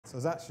I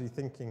was actually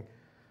thinking,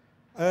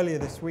 earlier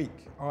this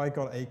week, I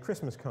got a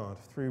Christmas card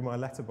through my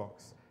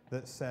letterbox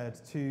that said,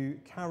 "To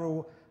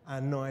Carol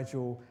and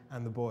Nigel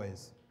and the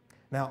boys."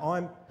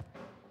 Now,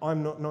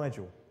 I'm not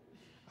Nigel.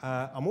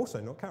 I'm also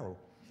not Carol.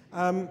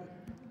 And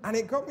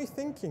it got me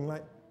thinking,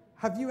 like,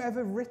 have you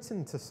ever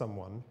written to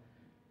someone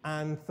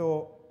and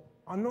thought,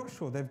 I'm not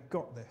sure they've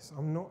got this.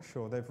 I'm not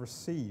sure they've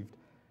received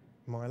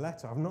my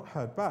letter. I've not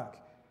heard back.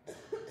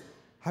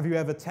 Have you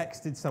ever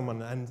texted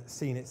someone and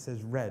seen it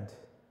says read,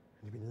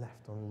 and you've been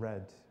left on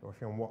read? Or if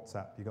you're on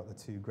WhatsApp, you've got the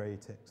 2 grey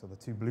ticks or the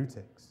 2 blue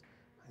ticks,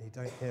 and you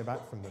don't hear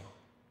back from them.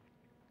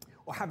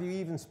 Or have you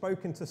even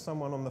spoken to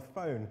someone on the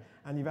phone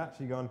and you've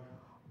actually gone,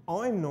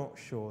 I'm not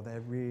sure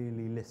they're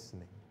really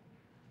listening.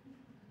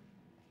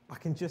 I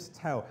can just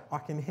tell. I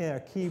can hear a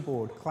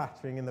keyboard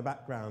clattering in the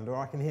background, or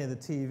I can hear the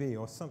TV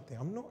or something.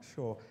 I'm not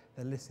sure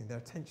they're listening. Their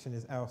attention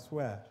is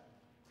elsewhere.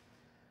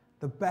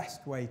 The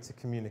best way to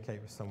communicate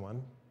with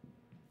someone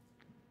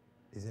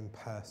is in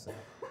person.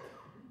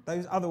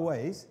 Those other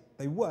ways,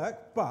 they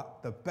work,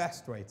 but the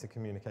best way to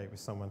communicate with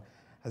someone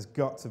has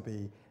got to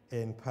be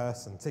in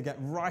person, to get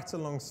right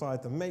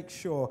alongside them, make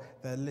sure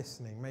they're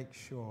listening, make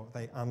sure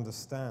they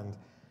understand.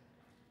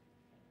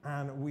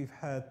 And we've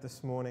heard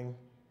this morning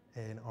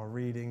in our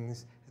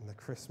readings in the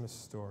Christmas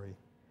story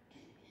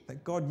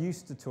that God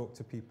used to talk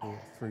to people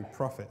through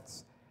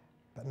prophets,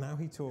 but now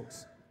he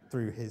talks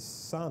through his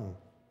Son.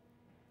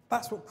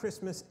 That's what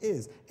Christmas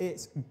is.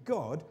 It's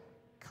God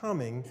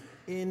coming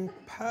in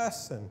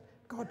person,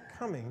 God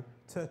coming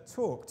to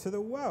talk to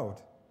the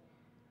world.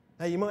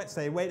 Now you might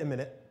say, wait a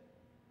minute,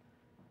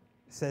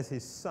 it says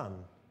his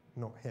Son,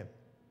 not him.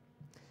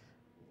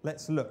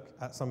 Let's look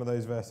at some of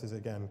those verses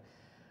again.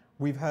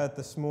 We've heard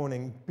this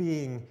morning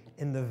being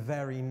in the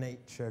very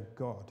nature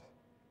God.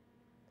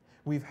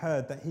 We've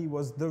heard that he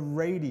was the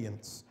very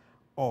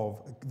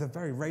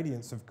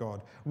radiance of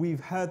God. We've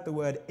heard the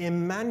word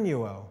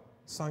Emmanuel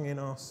sung in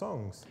our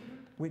songs,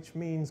 which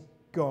means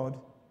God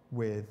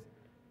with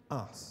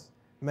us.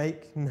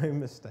 Make no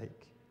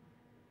mistake,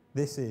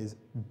 this is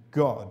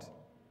God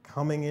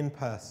coming in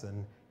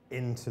person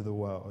into the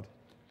world.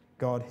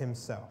 God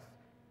himself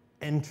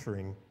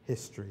entering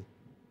history.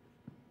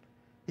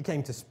 He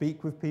came to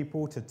speak with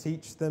people, to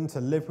teach them, to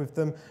live with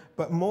them.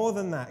 But more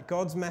than that,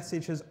 God's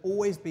message has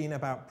always been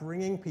about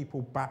bringing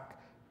people back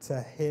to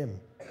him.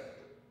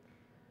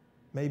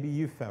 Maybe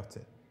you felt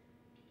it.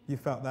 You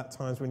felt that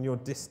times when you're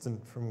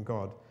distant from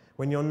God,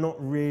 when you're not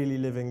really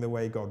living the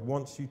way God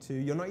wants you to.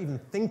 You're not even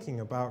thinking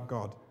about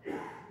God.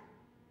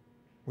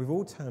 We've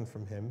all turned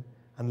from him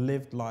and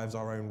lived lives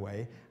our own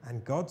way,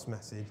 and God's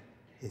message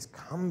is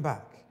come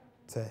back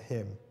to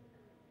him.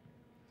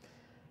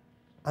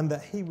 And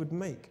that he would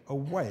make a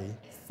way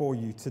for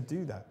you to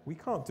do that. We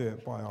can't do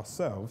it by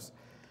ourselves.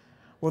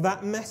 Well,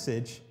 that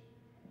message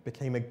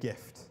became a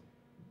gift.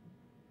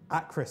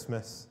 At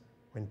Christmas,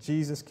 when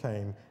Jesus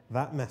came,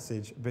 that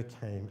message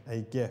became a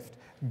gift.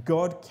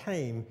 God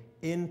came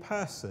in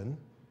person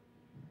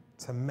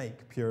to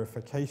make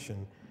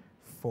purification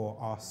for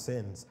our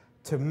sins,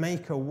 to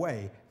make a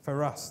way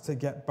for us to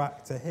get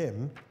back to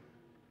him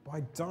by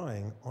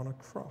dying on a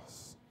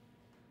cross.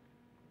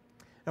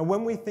 And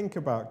when we think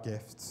about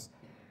gifts,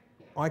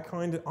 I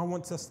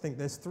want us to think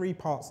there's 3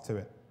 parts to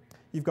it.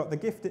 You've got the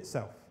gift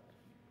itself,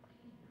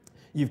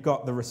 you've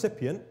got the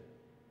recipient,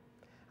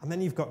 and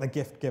then you've got the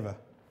gift giver.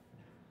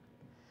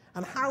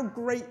 And how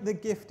great the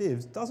gift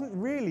is doesn't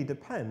really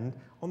depend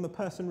on the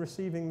person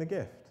receiving the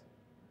gift.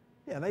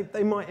 Yeah,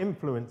 they might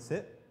influence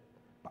it,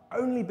 but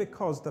only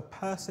because the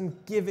person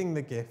giving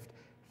the gift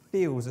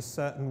feels a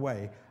certain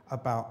way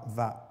about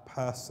that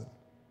person.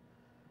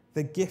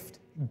 The gift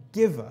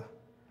giver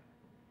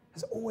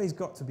has always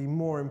got to be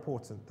more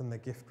important than the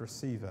gift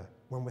receiver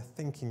when we're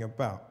thinking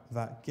about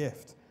that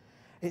gift.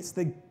 It's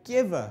the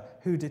giver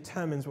who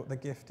determines what the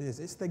gift is.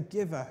 It's the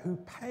giver who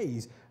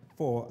pays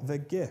for the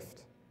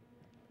gift.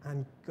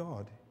 And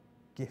God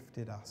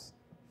gifted us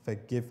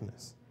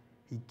forgiveness.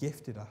 He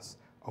gifted us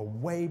a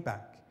way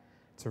back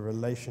to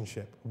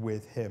relationship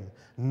with him.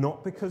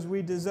 Not because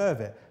we deserve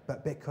it,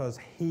 but because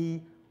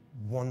he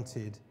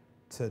wanted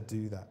to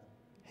do that.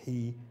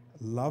 He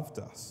loved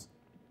us.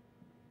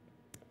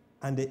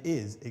 And it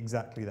is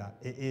exactly that.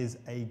 It is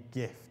a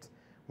gift.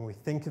 When we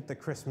think of the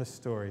Christmas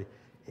story,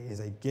 it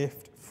is a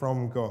gift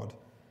from God.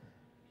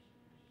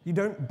 You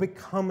don't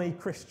become a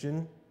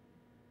Christian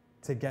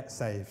to get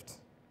saved.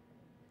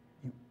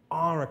 You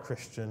are a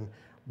Christian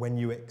when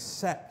you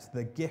accept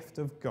the gift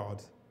of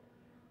God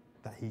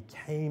that he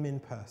came in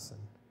person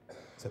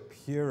to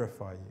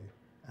purify you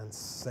and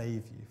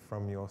save you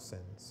from your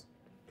sins.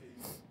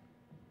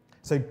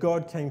 So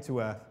God came to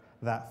earth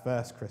that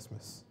first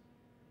Christmas.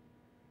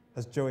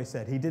 As Joey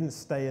said, he didn't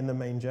stay in the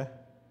manger.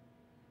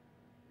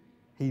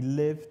 He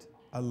lived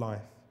a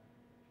life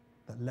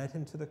that led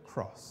him to the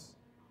cross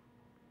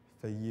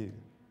for you.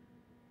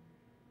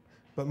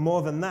 But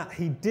more than that,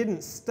 he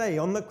didn't stay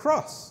on the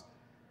cross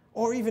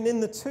or even in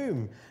the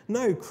tomb.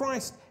 No,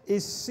 Christ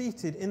is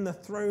seated in the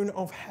throne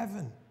of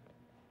heaven,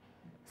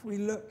 If we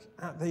look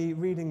at the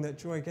reading that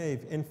Joy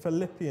gave in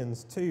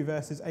Philippians 2,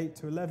 verses 8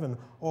 to 11,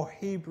 or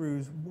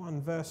Hebrews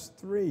 1, verse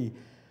 3,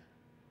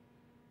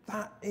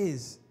 that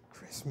is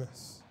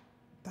Christmas.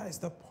 That is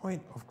the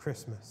point of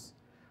Christmas.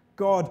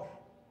 God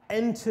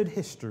entered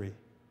history.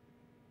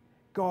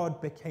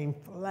 God became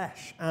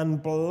flesh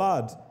and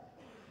blood.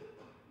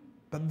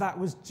 But that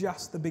was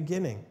just the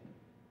beginning.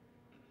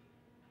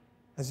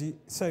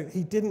 So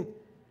he didn't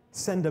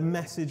send a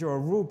message or a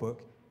rule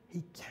book.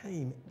 He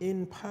came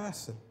in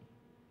person.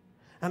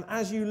 And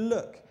as you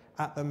look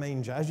at the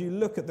manger, as you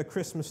look at the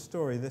Christmas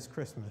story this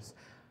Christmas,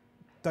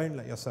 don't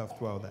let yourself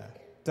dwell there.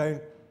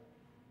 Don't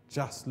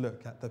just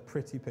look at the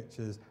pretty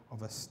pictures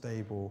of a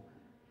stable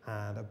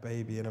and a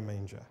baby in a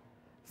manger.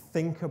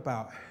 Think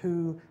about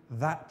who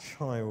that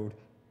child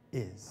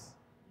is,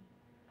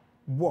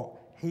 what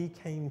he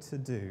came to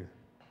do,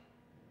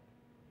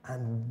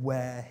 and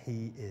where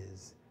he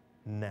is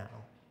now.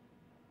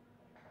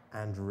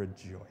 And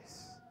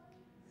rejoice.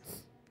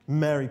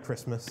 Merry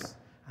Christmas,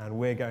 and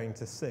we're going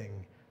to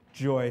sing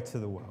Joy to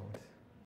the World.